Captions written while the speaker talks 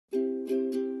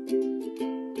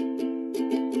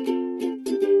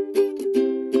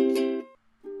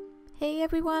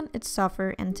everyone, it's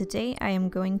Suffer, and today I am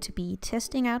going to be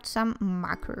testing out some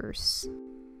markers.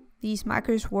 These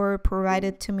markers were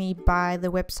provided to me by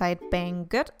the website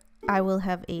Banggood. I will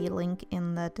have a link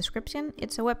in the description.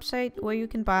 It's a website where you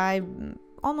can buy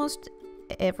almost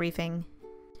everything.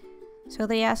 So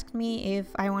they asked me if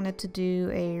I wanted to do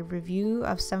a review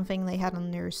of something they had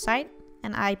on their site,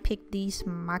 and I picked these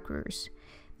markers.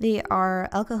 They are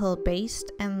alcohol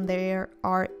based and there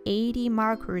are 80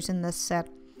 markers in this set.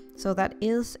 So that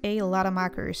is a lot of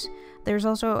markers. There's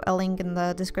also a link in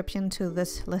the description to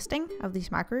this listing of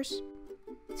these markers.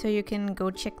 So you can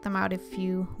go check them out if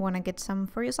you want to get some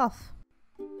for yourself.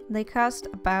 They cost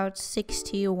about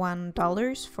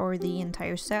 $61 for the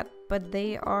entire set, but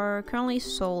they are currently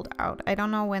sold out. I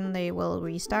don't know when they will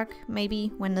restock.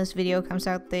 Maybe when this video comes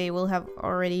out they will have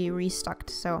already restocked.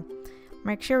 So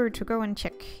make sure to go and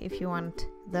check if you want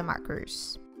the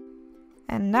markers.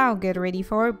 And now get ready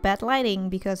for bad lighting,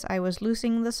 because I was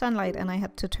losing the sunlight and I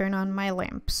had to turn on my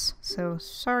lamps. So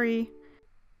sorry.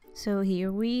 So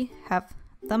here we have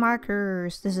the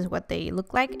markers. This is what they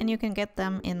look like, and you can get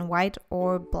them in white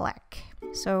or black.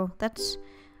 So that's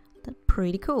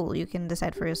pretty cool. You can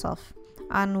decide for yourself.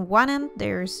 On one end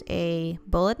there's a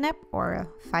bullet nib or a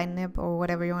fine nib or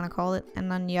whatever you want to call it,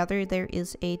 and on the other there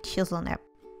is a chisel nib.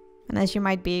 And as you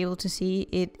might be able to see,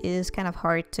 it is kind of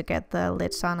hard to get the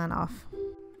lids on and off.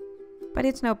 But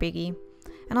it's no biggie.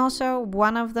 And also,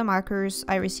 one of the markers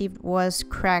I received was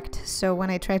cracked, so when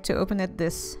I tried to open it,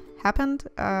 this happened.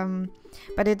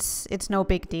 But it's no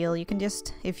big deal. You can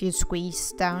just, if you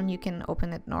squeeze down, you can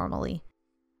open it normally.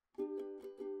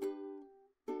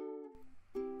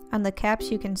 On the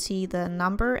caps you can see the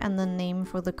number and the name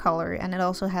for the color, and it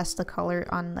also has the color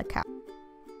on the cap.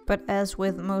 But as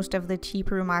with most of the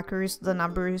cheaper markers, the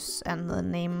numbers and the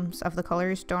names of the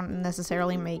colors don't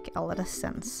necessarily make a lot of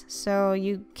sense. So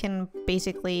you can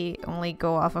basically only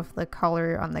go off of the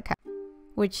color on the cap.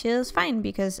 Which is fine,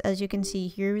 because as you can see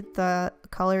here, the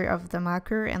color of the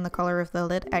marker and the color of the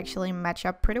lid actually match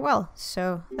up pretty well.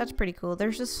 So that's pretty cool.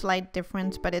 There's a slight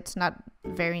difference, but it's not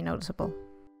very noticeable.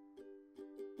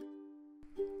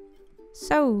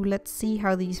 So let's see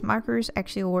how these markers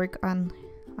actually work on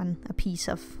a piece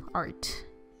of art.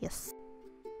 Yes.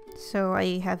 So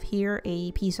I have here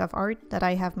a piece of art that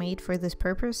I have made for this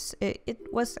purpose. It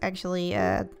was actually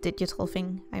a digital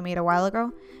thing I made a while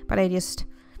ago, but I just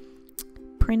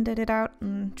printed it out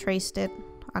and traced it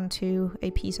onto a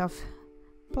piece of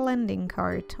blending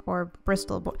card or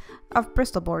Bristol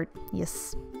board.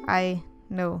 Yes, I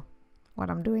know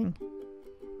what I'm doing.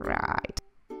 Right.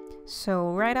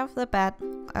 So right off the bat,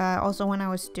 also when I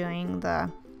was doing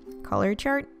the color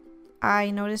chart,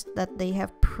 I noticed that they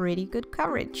have pretty good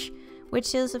coverage,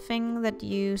 which is a thing that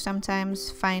you sometimes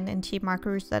find in cheap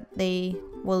markers, that they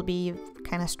will be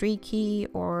kind of streaky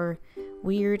or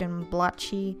weird and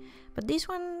blotchy, but these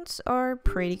ones are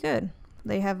pretty good.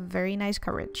 They have very nice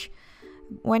coverage.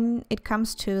 When it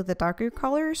comes to the darker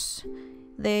colors,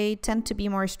 they tend to be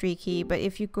more streaky, but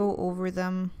if you go over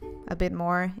them a bit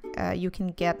more, you can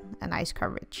get a nice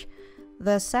coverage.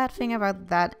 The sad thing about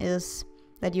that is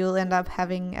that you'll end up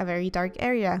having a very dark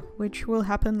area, which will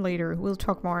happen later. We'll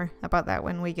talk more about that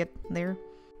when we get there.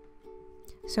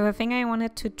 So a thing I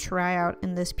wanted to try out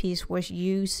in this piece was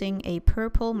using a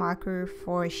purple marker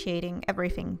for shading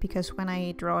everything, because when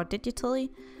I draw digitally,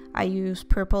 I use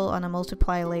purple on a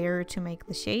multiply layer to make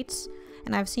the shades,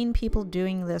 and I've seen people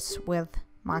doing this with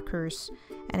markers,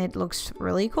 and it looks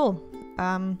really cool.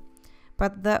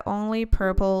 But the only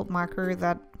purple marker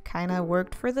that kind of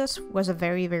worked for this was a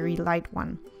very light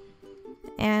one.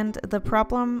 And the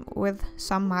problem with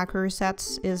some marker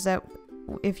sets is that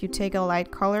if you take a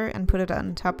light color and put it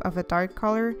on top of a dark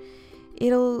color,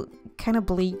 it'll kind of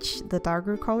bleach the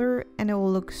darker color and it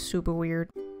will look super weird.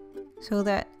 So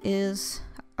that is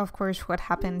of course what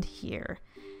happened here,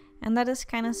 and that is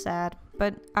kind of sad.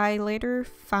 But I later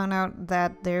found out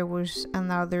that there was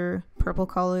another purple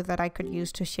color that I could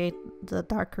use to shade the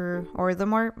darker or the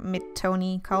more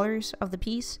mid-tony colors of the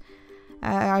piece.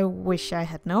 I wish I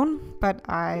had known, but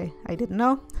I didn't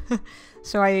know.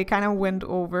 So I kind of went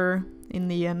over in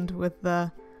the end with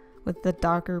the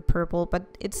darker purple, but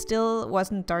it still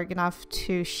wasn't dark enough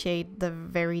to shade the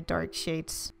very dark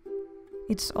shades.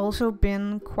 It's also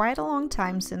been quite a long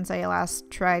time since I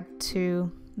last tried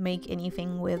to make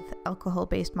anything with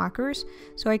alcohol-based markers,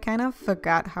 so I kind of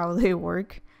forgot how they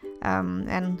work.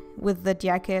 And with the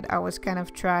jacket, I was kind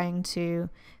of trying to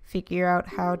figure out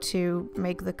how to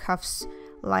make the cuffs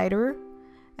lighter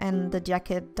and the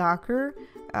jacket darker,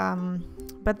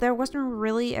 but there wasn't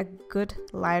really a good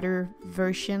lighter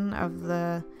version of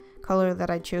the color that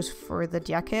I chose for the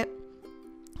jacket.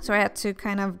 So I had to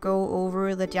kind of go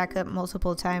over the jacket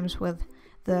multiple times with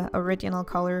the original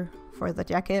color for the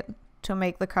jacket to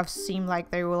make the cuffs seem like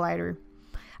they were lighter.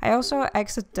 I also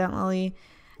accidentally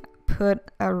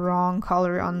put a wrong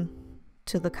color on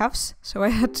to the cuffs, so I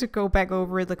had to go back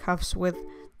over the cuffs with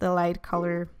the light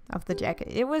color of the jacket.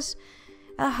 It was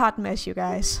a hot mess, you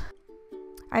guys.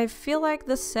 I feel like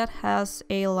this set has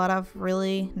a lot of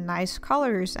really nice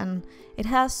colors, and it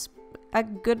has a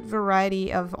good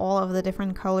variety of all of the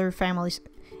different color families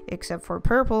except for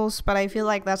purples, but I feel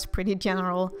like that's pretty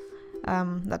general,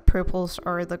 that purples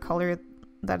are the color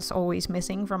that's always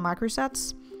missing from macro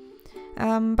sets.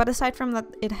 But aside from that,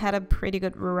 it had a pretty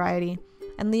good variety,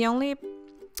 and the only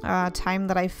time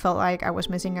that I felt like I was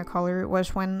missing a color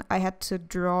was when I had to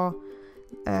draw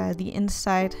the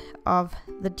inside of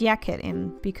the jacket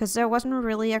in, because there wasn't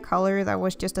really a color that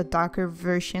was just a darker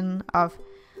version of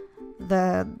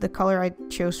the color I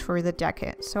chose for the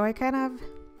jacket, so I kind of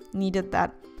needed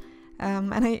that,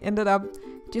 and I ended up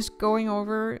just going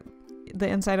over the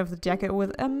inside of the jacket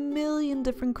with a million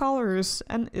different colors,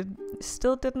 and it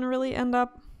still didn't really end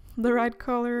up the right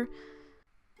color.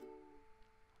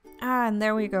 And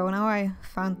there we go. Now I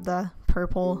found the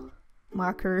purple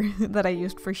marker that I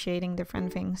used for shading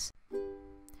different things.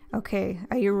 Okay,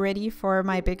 are you ready for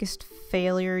my biggest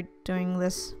failure doing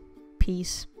this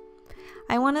piece?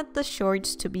 I wanted the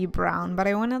shorts to be brown, but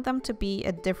I wanted them to be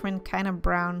a different kind of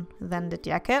brown than the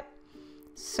jacket.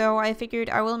 So I figured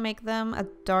I will make them a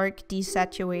dark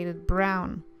desaturated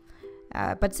brown.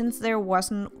 But since there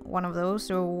wasn't one of those,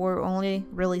 there were only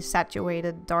really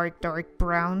saturated dark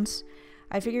browns,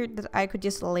 I figured that I could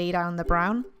just lay down the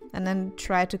brown and then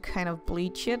try to kind of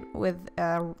bleach it with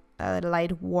a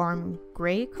light warm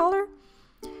gray color.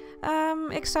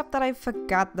 Except that I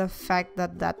forgot the fact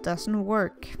that that doesn't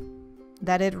work.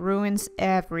 That it ruins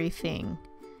everything.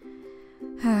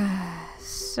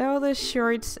 So the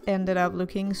shorts ended up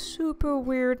looking super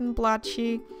weird and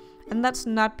blotchy, and that's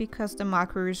not because the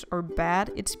markers are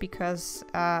bad, it's because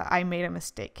I made a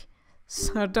mistake.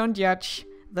 So don't judge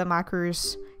the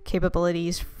markers'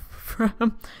 capabilities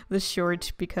from the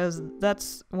shorts, because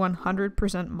that's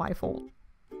 100% my fault.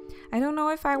 I don't know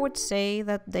if I would say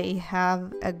that they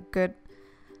have a good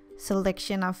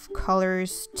selection of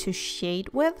colors to shade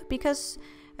with, because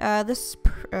this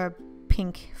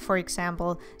pink, for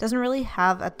example, doesn't really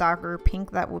have a darker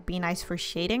pink that would be nice for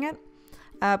shading it,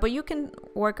 but you can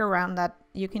work around that.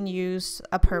 You can use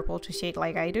a purple to shade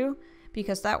like I do,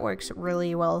 because that works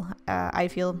really well, I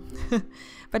feel.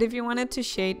 But if you wanted to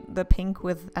shade the pink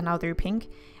with another pink,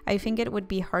 I think it would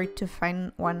be hard to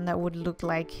find one that would look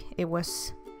like it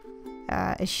was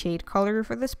a shade color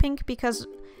for this pink, because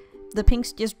the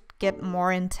pinks just get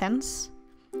more intense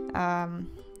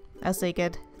as they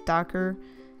get darker.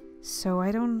 So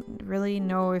I don't really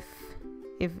know if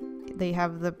they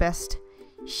have the best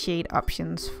shade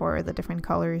options for the different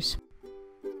colors.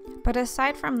 But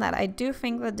aside from that, I do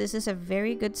think that this is a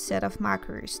very good set of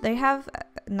markers. They have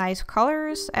nice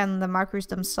colors, and the markers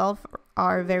themselves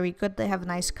are very good. They have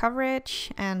nice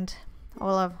coverage and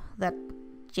all of that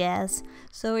jazz.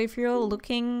 So if you're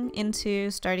looking into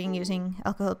starting using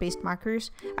alcohol-based markers,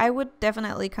 I would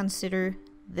definitely consider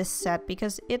this set,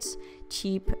 because it's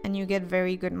cheap and you get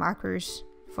very good markers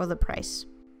for the price.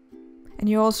 And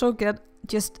you also get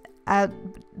just a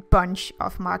bunch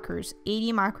of markers.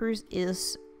 80 markers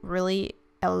is really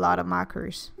a lot of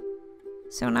markers.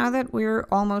 So now that we're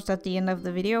almost at the end of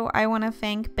the video, I want to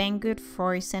thank Banggood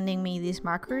for sending me these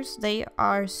markers. They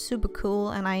are super cool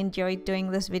and I enjoyed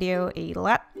doing this video a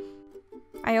lot.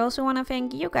 I also want to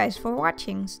thank you guys for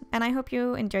watching, and I hope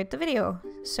you enjoyed the video.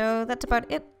 So that's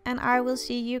about it, and I will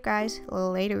see you guys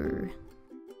later.